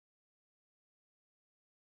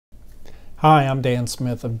Hi, I'm Dan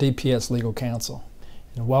Smith of DPS Legal Counsel,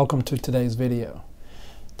 and welcome to today's video.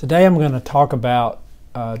 Today I'm going to talk about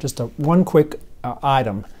just one quick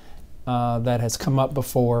item that has come up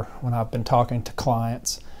before when I've been talking to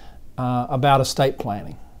clients about estate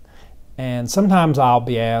planning. And sometimes I'll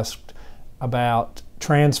be asked about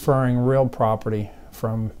transferring real property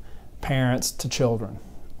from parents to children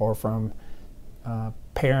or from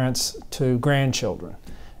parents to grandchildren,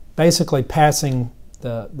 basically passing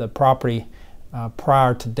the property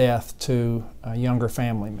prior to death to younger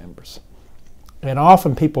family members. And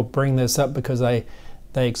often people bring this up because they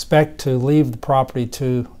expect to leave the property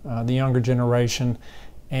to the younger generation,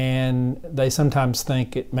 and they sometimes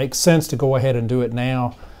think it makes sense to go ahead and do it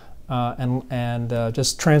now and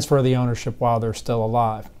just transfer the ownership while they're still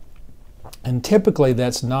alive. And typically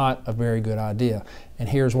that's not a very good idea, and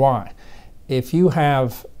here's why. If you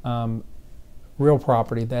have real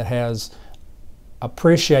property that has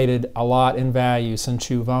appreciated a lot in value since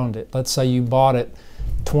you've owned it. Let's say you bought it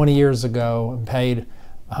 20 years ago and paid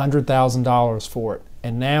 $100,000 for it,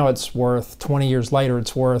 and now it's worth, 20 years later,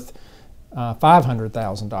 it's worth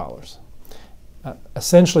 $500,000.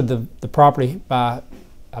 Essentially, the property, by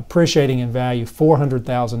appreciating in value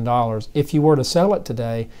 $400,000, if you were to sell it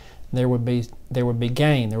today, there would be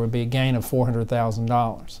gain. There would be a gain of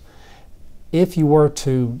 $400,000. If you were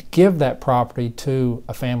to give that property to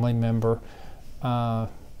a family member,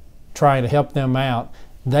 trying to help them out,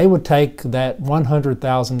 they would take that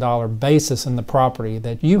 $100,000 basis in the property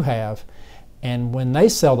that you have, and when they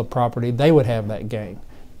sell the property, they would have that gain.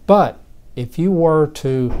 But if you were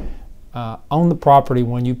to own the property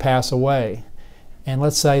when you pass away, and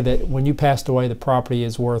let's say that when you passed away the property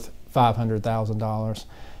is worth $500,000,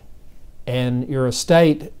 and your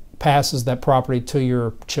estate passes that property to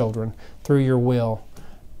your children through your will,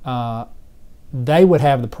 they would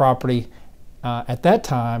have the property at that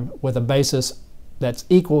time with a basis that's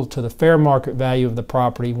equal to the fair market value of the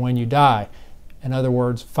property when you die. In other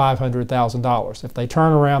words, $500,000. If they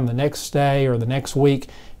turn around the next day or the next week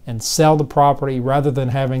and sell the property, rather than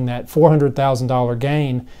having that $400,000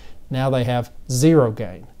 gain, now they have zero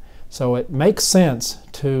gain. So it makes sense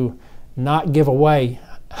to not give away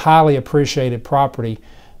highly appreciated property,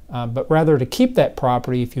 but rather to keep that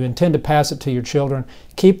property. If you intend to pass it to your children,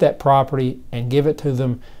 keep that property and give it to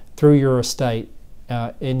them through your estate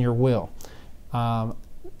in your will.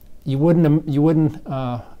 You wouldn't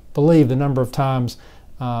believe the number of times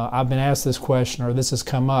I've been asked this question or this has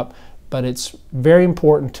come up, but it's very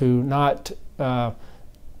important to not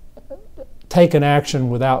take an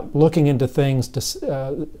action without looking into things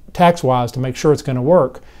tax-wise to make sure it's going to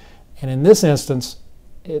work. And in this instance,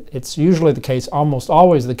 it's usually the case, almost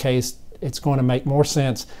always the case, it's going to make more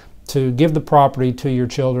sense to give the property to your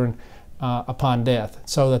children upon death,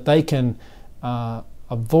 so that they can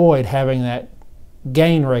avoid having that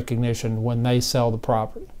gain recognition when they sell the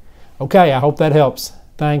property. Okay, I hope that helps.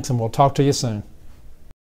 Thanks, and we'll talk to you soon.